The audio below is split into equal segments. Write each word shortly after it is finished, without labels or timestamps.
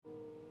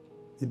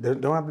You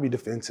don't have to be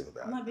defensive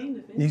about it. I'm not being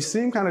defensive. You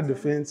seem kind of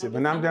defensive,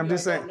 and I'm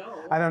just saying,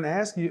 I don't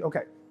ask you,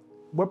 okay,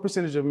 what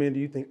percentage of men do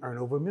you think earn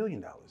over $1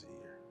 million a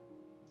year?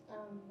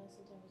 Less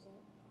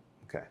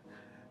than 10%. Okay.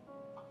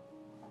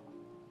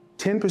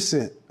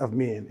 10% of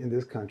men in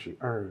this country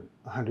earn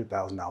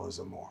 $100,000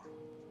 or more.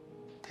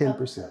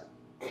 10%.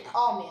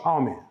 All men?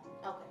 All men.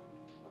 Okay.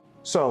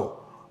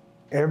 So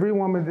every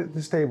woman at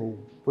this table,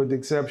 with the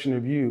exception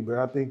of you, but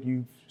I think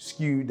you've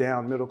skewed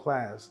down middle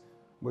class.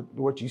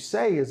 What you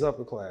say is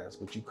upper class,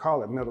 but you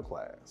call it middle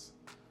class.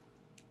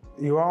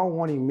 You're all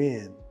wanting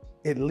men,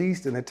 at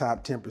least in the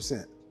top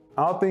 10%.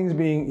 All things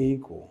being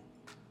equal,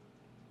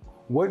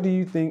 what do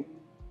you think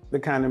the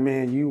kind of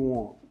man you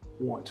would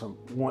want from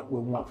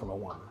a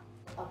woman?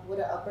 What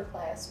an upper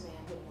class man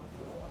would want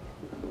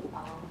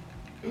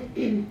from a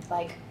woman.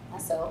 Like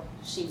myself,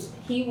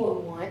 he would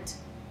want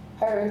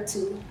her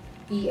to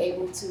be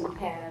able to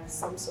have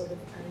some sort of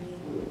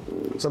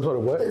earning. Some sort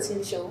of what?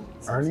 Potential.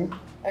 Earning?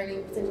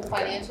 Earning potential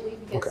financially,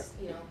 because,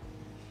 Okay. you know,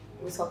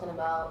 we're talking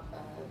about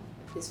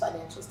his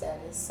financial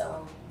status.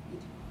 So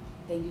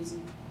they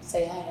usually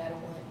say, hey, I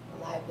don't want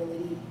a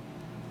liability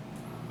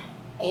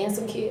and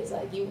some kids,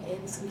 like you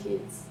and some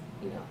kids,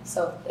 you know.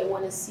 So they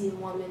want to see a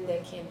woman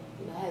that can,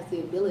 you know, has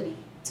the ability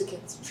to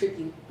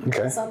contribute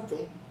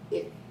something,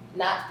 if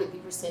not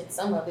 50%,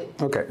 some of it.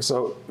 Okay,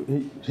 so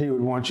he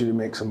would want you to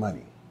make some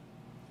money.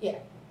 Yeah.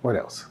 What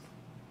else?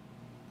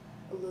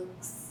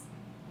 Looks.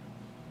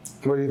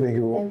 What do you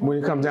think? When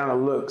it comes down to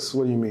looks,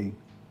 what do you mean?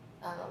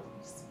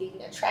 Just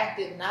being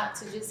attractive, not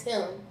to just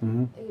him.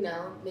 Mm-hmm. You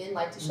know, men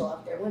like to show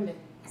off their women.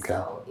 Okay.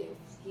 So if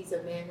he's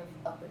a man of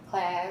upper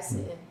class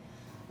and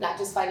not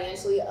just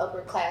financially, an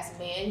upper class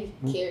man,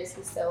 he carries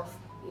himself,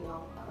 you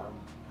know,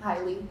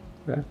 highly.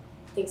 Okay.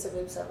 Thinks of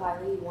himself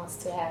highly. He wants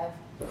to have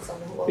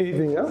someone who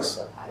Anything thinks of else?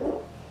 himself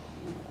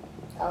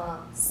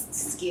highly.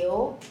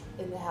 Skill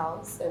in the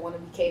house. They want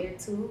to be catered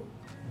to.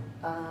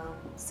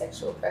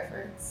 Sexual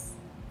preference.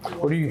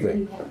 What do you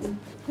think?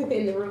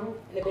 In the room,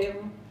 in the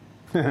bedroom.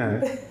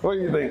 What do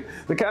you think?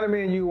 The kind of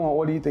man you want,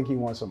 what do you think he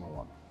wants from a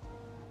woman?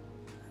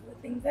 I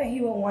think that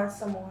he would want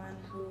someone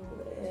who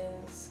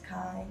is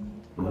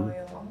kind,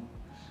 loyal,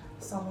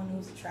 someone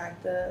who's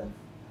attractive,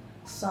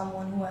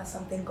 someone who has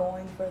something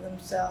going for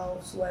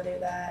themselves, whether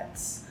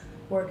that's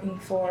working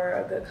for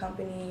a good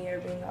company or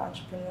being an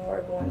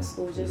entrepreneur, going to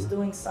school, just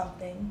doing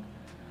something.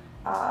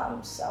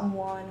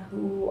 Someone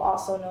who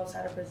also knows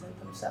how to present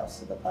themselves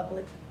to the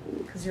public,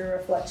 because you're a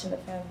reflection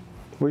of him.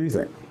 What do you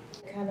think?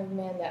 The kind of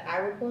man that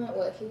I would want,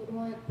 what he would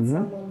want,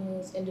 someone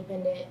who's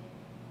independent,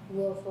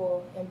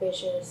 willful,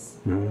 ambitious,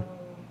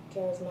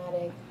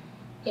 charismatic,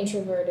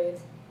 introverted,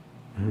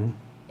 and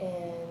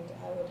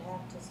I would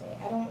have to say,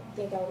 I don't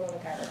think I would want a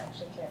guy that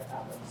actually cared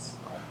about looks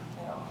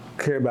at all.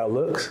 Care about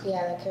looks?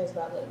 Yeah, that cares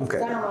about looks.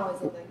 Okay. I don't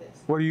always look like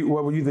this.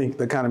 What would you think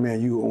the kind of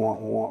man you would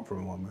want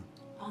from a woman?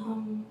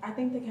 I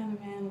think the kind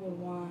of man would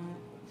want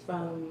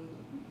from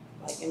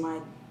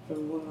a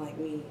woman like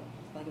me,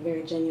 like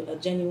a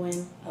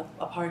genuine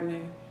partner,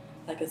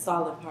 like a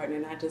solid partner,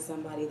 not just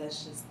somebody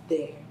that's just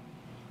there.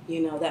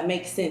 You know, that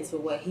makes sense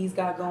with what he's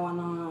got going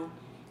on.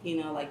 You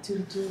know, like 2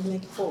 to 2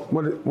 make it 4.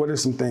 What are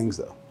some things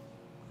though?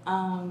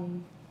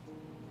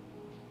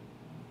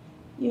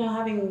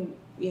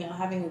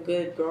 Having a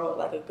good girl,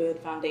 like a good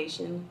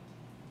foundation,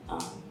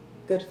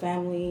 good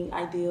family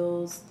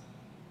ideals,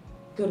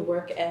 good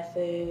work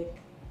ethic,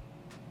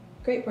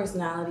 great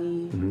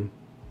personality,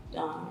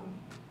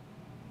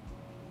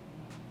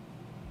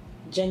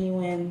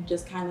 genuine,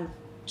 just kind of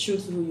true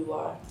to who you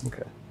are.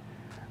 Okay.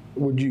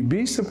 Would you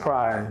be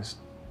surprised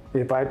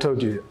if I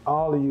told you,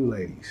 all of you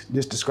ladies,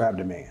 just describe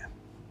the man?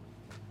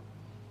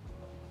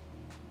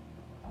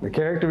 The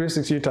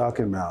characteristics you're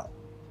talking about,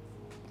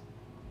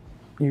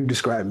 you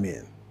describe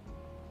men.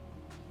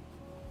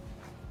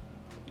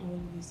 I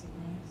wouldn't be surprised.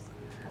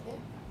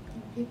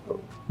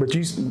 People. But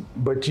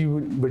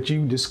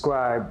you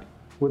described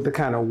what the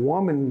kind of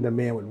woman the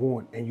man would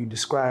want, and you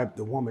described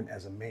the woman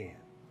as a man.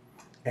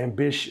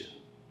 Ambition,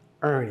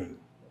 earning,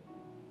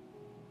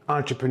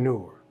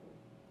 entrepreneur.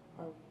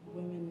 Are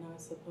women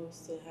not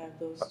supposed to have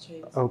those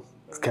traits?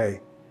 Okay.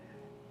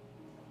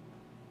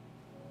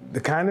 The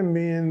kind of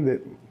men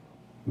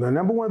the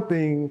number one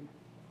thing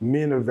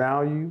men of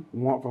value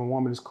want from a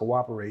woman is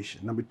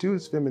cooperation. Number 2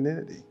 is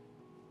femininity.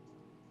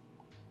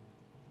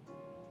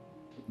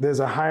 There's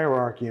a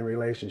hierarchy in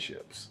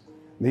relationships.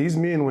 These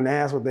men, when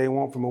asked what they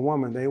want from a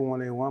woman, they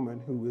want a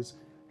woman who is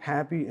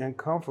happy and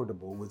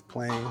comfortable with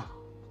playing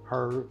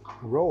her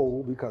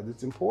role because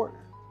it's important.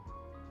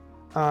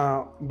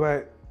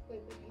 But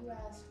Wait, you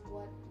asked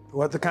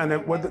what the kind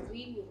of what the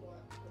we would want.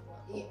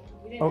 Yeah,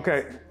 you didn't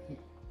okay. ask me.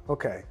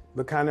 Okay,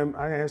 the kind of,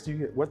 I asked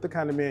you, what the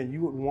kind of man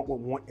you would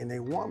want in a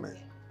woman?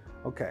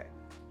 Okay,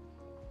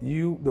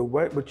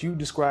 but you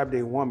described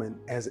a woman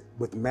as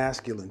with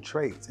masculine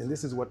traits, and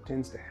this is what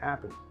tends to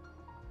happen.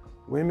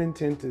 Women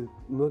tend to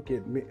look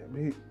at,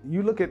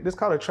 this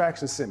called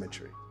attraction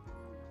symmetry.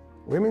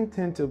 Women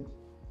tend to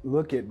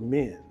look at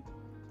men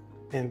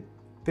and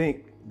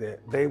think that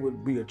they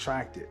would be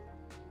attracted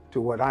to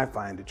what I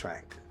find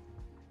attractive.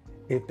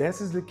 if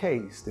this is the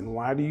case, then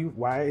why do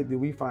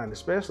we find,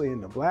 especially in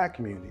the Black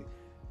community,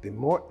 the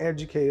more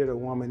educated a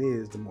woman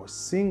is, the more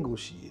single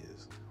she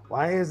is?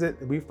 Why is it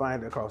that we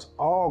find across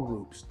all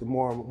groups, the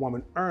more a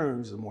woman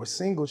earns, the more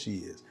single she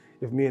is?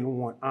 If men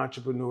want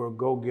entrepreneur,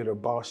 go-getter,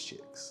 boss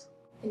chicks.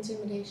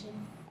 Intimidation.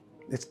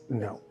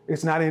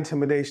 It's not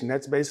intimidation.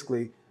 That's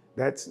basically,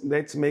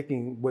 that's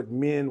making what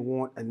men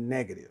want a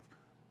negative.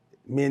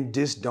 Men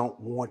just don't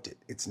want it.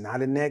 It's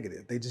not a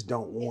negative. They just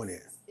don't want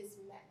it.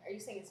 Are you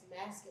saying it's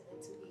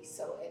masculine to be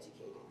so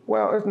educated?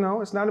 Well,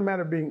 no, it's not a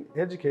matter of being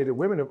educated.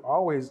 Women have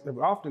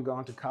often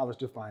gone to college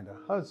to find a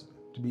husband,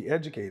 to be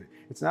educated.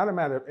 It's not a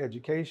matter of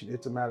education.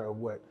 It's a matter of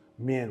what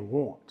men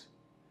want.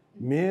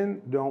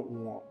 Men don't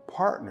want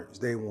partners.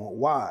 They want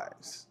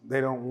wives. They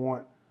don't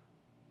want,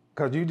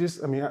 because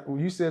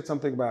you said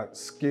something about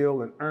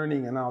skill and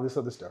earning and all this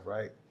other stuff,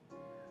 right?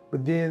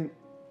 But then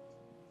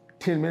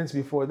 10 minutes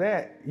before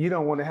that, you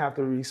don't want to have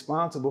to be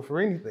responsible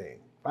for anything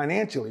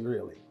financially,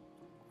 really.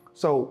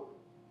 So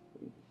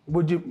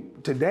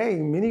today,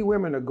 many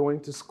women are going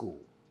to school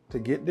to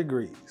get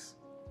degrees,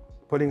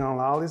 putting on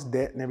all this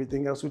debt and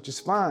everything else, which is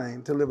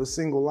fine to live a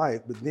single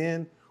life. But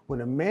then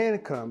when a man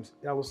comes,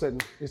 all of a sudden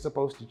it's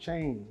supposed to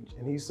change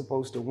and he's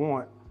supposed to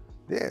want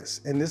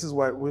this. And this is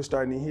what we're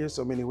starting to hear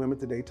so many women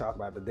today talk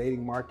about. The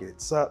dating market,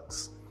 it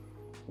sucks.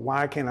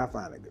 Why can't I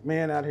find a good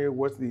man out here?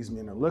 What these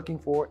men are looking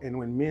for? And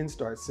when men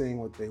start saying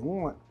what they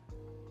want,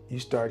 you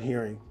start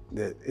hearing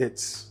that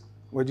it's,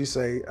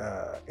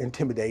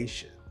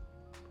 intimidation.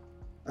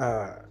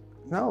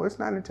 No, it's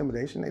not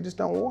intimidation. They just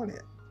don't want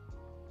it.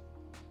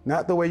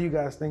 Not the way you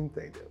guys think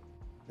they do.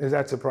 Is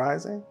that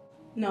surprising?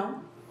 No.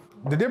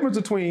 The difference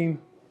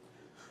between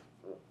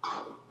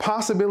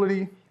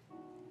possibility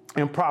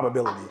and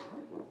probability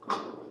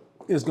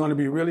is going to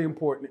be really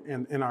important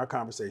in our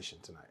conversation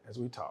tonight as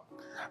we talk.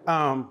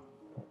 And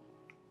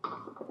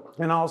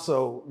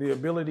also the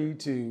ability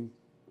to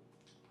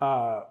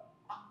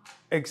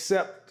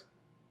accept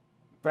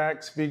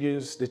facts,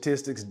 figures,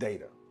 statistics,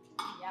 data.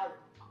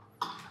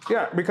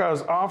 Yeah,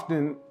 because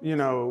often,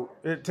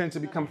 it tends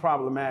to become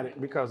problematic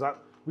because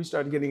we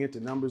started getting into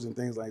numbers and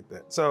things like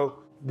that. So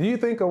do you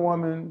think a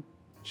woman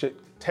should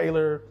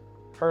tailor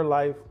her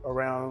life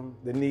around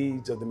the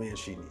needs of the man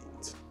she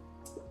needs?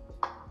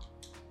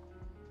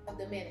 Of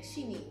the man that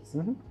she needs?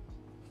 Mm-hmm.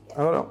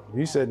 Hold on,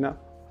 you said no.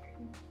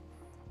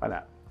 Why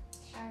not?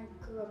 I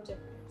grew up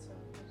different, so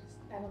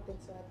I don't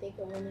think so. I think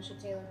a woman should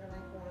tailor her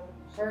life around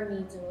her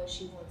needs and what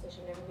she wants. It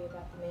should never be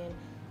about the man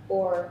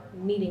or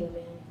needing a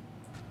man.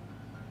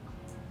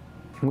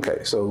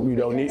 Okay, so you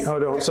don't need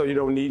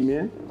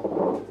men?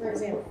 For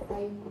example,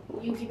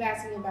 you keep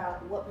asking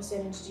about what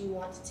percentage do you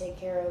want to take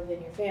care of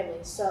in your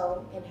family.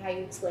 So, and how you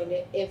explained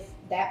it, if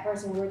that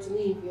person were to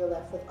leave, you're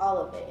left with all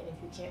of it. And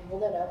if you can't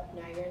hold that up,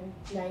 now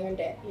you're in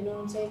debt. You know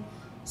what I'm saying?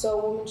 So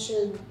a woman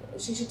should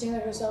tailor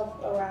herself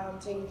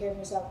around taking care of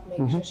herself,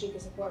 making sure she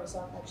can support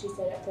herself. Like she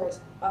said at first,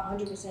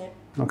 100%.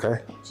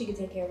 Okay. She can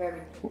take care of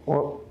everything.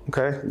 Well,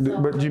 okay,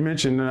 but you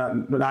mentioned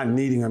not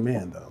needing a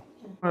man though.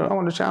 Yeah. I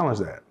want to challenge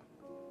that.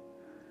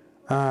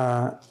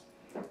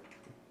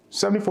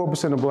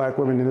 74% of Black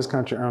women in this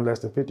country earn less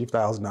than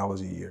 $50,000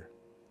 a year.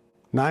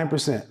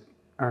 9%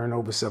 earn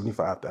over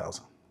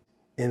 $75,000.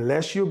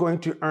 Unless you're going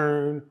to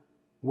earn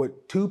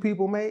what two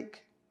people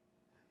make,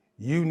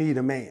 you need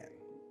a man.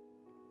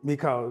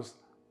 Because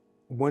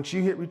once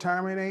you hit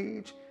retirement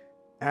age,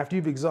 after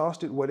you've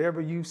exhausted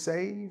whatever you've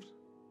saved,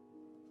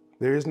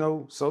 there is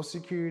no Social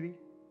Security,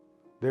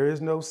 there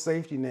is no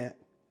safety net.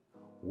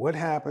 What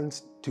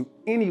happens to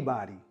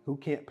anybody who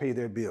can't pay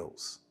their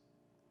bills?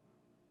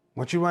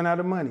 Once you run out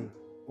of money,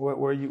 what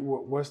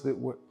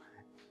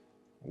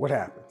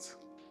happens?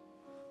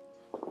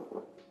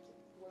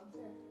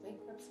 Welfare,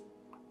 bankruptcy.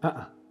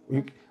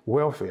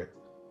 Welfare.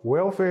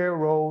 Welfare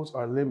rolls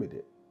are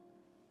limited.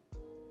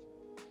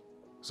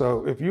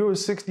 So if you were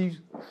 60,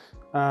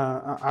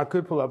 I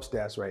could pull up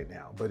stats right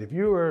now, but if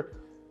you were,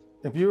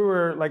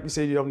 like you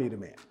said, you don't need a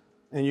man,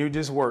 and you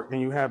just work and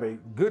you have a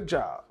good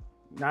job,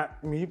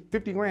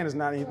 50 grand is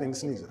not anything to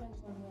sneeze at. It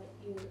depends on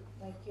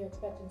what your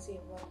expectancy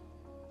of what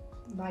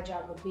my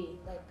job would be,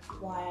 like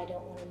why I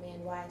don't want a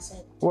man, why I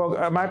said.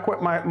 Well,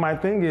 my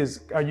thing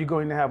is, are you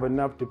going to have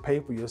enough to pay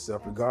for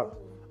yourself regardless?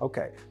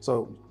 Okay,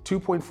 so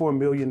 $2.4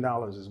 million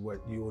is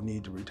what you will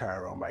need to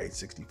retire on by age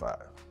 65.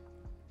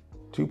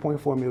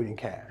 2.4 million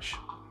cash,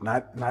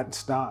 not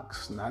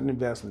stocks, not in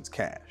investments,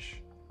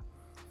 cash.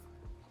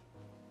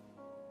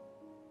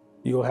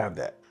 You'll have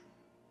that.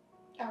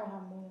 I will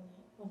have more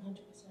than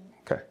that,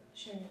 100%. Okay.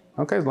 Sure.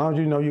 Okay, as long as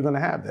you know you're gonna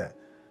have that.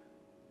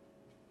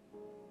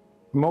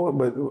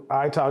 But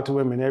I talk to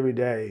women every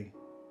day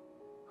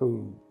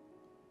who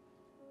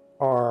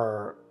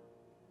are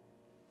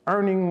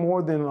earning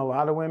more than a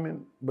lot of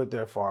women, but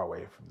they're far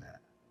away from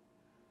that.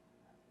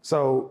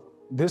 So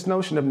this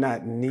notion of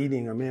not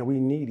needing a man,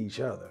 we need each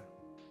other.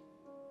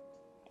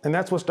 And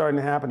that's what's starting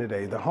to happen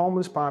today. The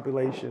homeless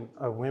population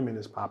of women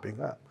is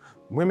popping up.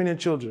 Women and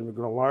children are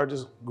the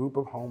largest group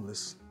of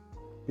homeless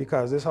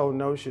because this whole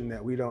notion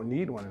that we don't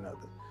need one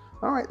another.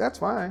 All right, that's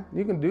fine.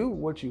 You can do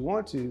what you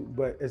want to,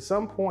 but at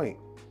some point,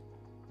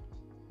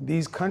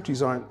 these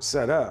countries aren't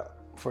set up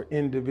for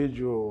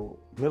individual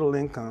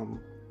middle-income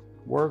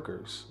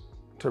workers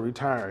to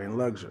retire in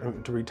luxury,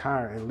 to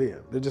retire and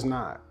live. They're just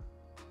not.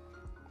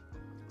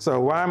 So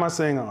why am I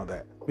saying all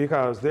that?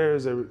 Because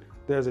there's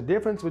a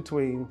difference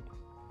between,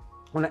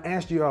 when I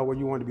asked you all where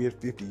you want to be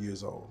at 50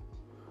 years old,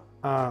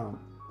 and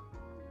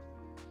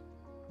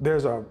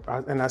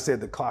I said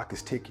the clock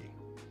is ticking.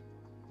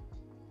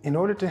 In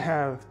order to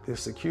have the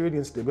security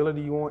and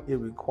stability you want, it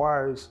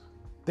requires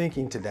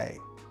thinking today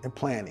and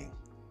planning.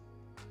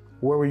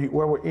 Where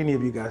were any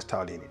of you guys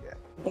taught any of that?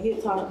 I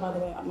get taught, by the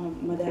way,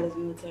 my dad is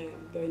military,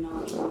 very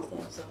knowledgeable and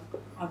stuff, so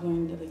I've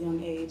learned at a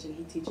young age, and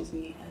he teaches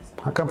me as.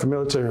 I come from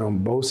military on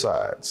both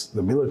sides.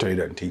 The military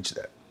doesn't teach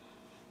that.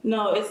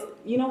 No, it's,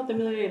 you know what the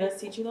military does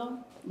teach you though?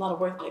 A lot of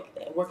work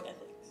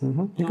ethics.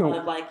 Mm-hmm. And a lot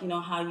of, like, you know,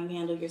 how you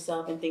handle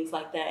yourself and things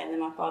like that. And then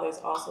my father's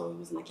also, he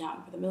was an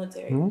accountant for the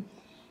military. Mm-hmm.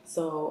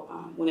 So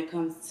when it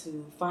comes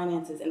to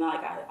finances, and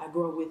I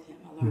grew up with him,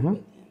 I learned with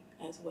him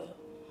as well.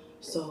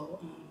 So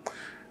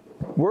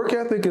work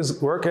ethic is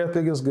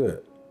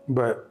good,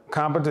 but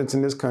competence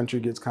in this country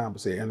gets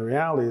compensated. And the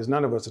reality is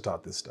none of us are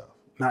taught this stuff,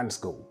 not in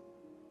school.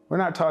 We're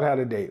not taught how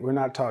to date. We're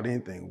not taught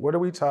anything. What are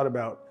we taught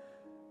about?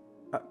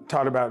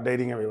 Taught about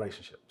dating and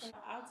relationships.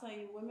 I'll tell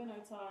you, women are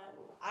taught,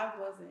 I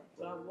wasn't,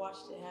 but I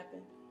watched it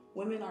happen.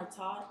 Women are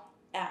taught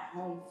at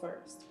home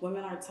first.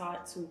 Women are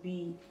taught to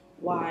be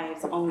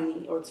wives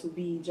only, or to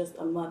be just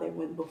a mother,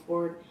 when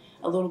before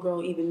a little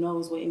girl even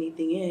knows what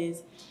anything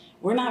is.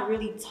 We're not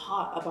really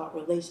taught about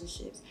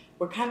relationships.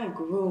 We're kind of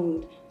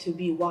groomed to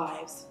be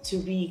wives, to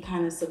be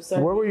kind of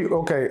subservient. Where were you?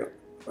 Okay,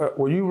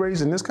 were you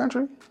raised in this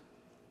country?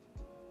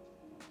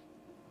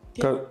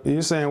 Because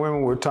you're saying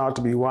women were taught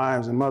to be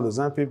wives and mothers.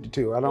 I'm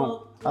 52. I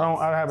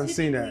haven't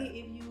seen that. If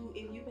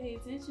you pay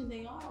attention,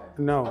 they are.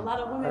 No. A lot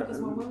of women, because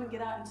when women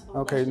get out into the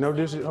okay, no,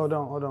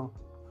 hold on.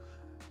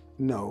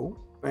 No,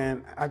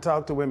 and I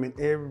talk to women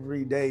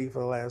every day for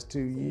the last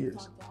 2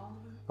 years.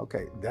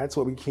 Okay, that's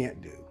what we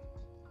can't do.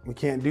 We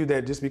can't do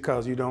that just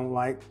because you don't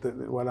like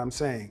what I'm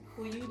saying.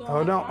 Well, you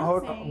don't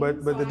hold like on.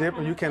 But so the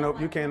difference, you can't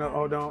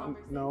hold on.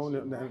 No.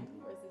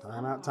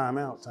 Time out.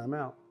 Well, I'm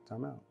not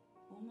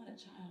a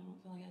child. I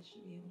don't feel like I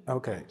should be able to.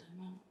 Okay.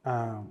 Time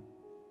out.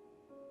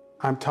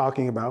 I'm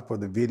talking about for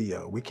the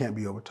video. We can't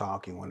be over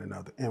talking one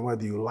another. And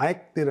whether you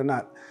liked it or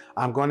not,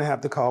 I'm going to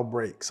have to call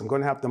breaks. I'm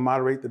going to have to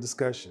moderate the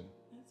discussion.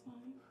 That's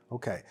fine.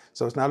 Okay.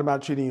 So it's not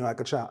about treating you like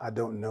a child. I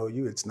don't know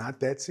you. It's not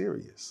that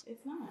serious.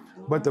 It's not.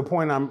 But the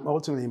point I'm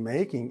ultimately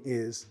making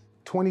is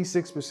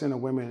 26% of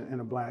women in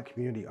the Black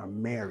community are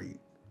married.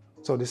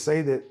 So to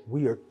say that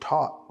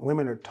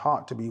women are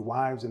taught to be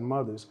wives and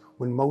mothers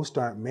when most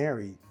aren't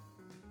married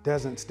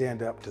doesn't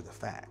stand up to the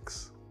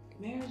facts.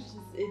 Marriage,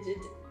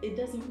 it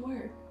doesn't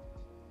work.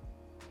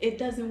 It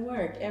doesn't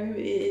work.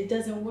 It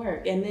doesn't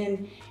work. And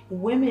then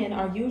women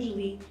are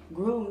usually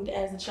groomed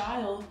as a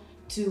child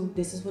to,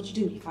 this is what you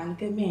do. You find a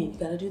good man, you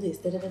gotta do this,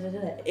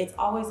 It's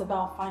always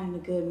about finding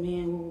a good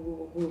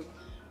man.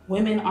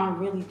 Women aren't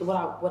really,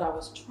 what I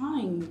was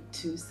trying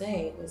to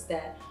say was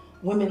that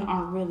women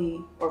aren't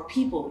really, or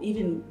people,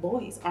 even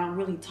boys, aren't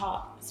really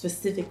taught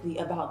specifically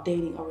about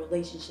dating or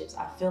relationships.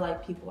 I feel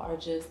like people are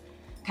just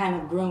kind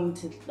of groomed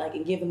to, like,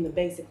 and give them the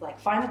basic, like,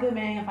 find a good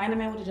man, find a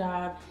man with a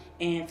job,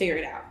 and figure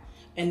it out.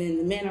 And then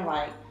the men are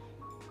like,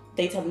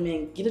 they tell the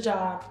men, get a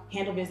job,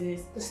 handle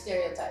business. The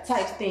stereotypes.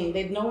 Type thing.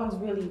 No one's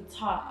really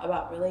taught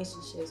about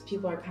relationships.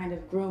 People are kind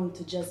of groomed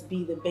to just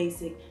be the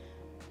basic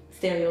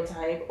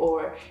stereotype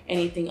or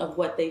anything of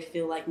what they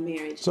feel like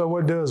marriage. So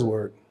what does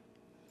work?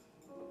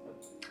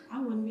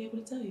 I wouldn't be able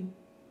to tell you.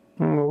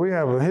 Well, we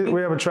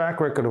have a track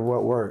record of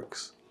what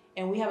works.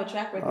 And we have a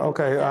track record.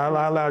 Okay, I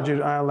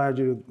allowed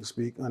you to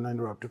speak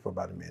uninterrupted for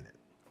about a minute.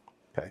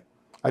 Okay,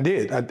 I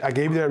did. I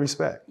gave you that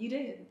respect. You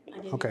did. I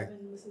gave okay. you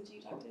and listen to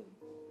you talk too.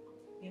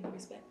 We have the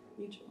respect,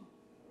 mutual.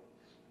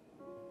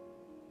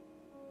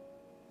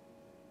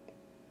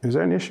 Is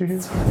there an issue here?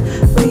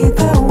 Breathe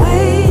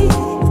away.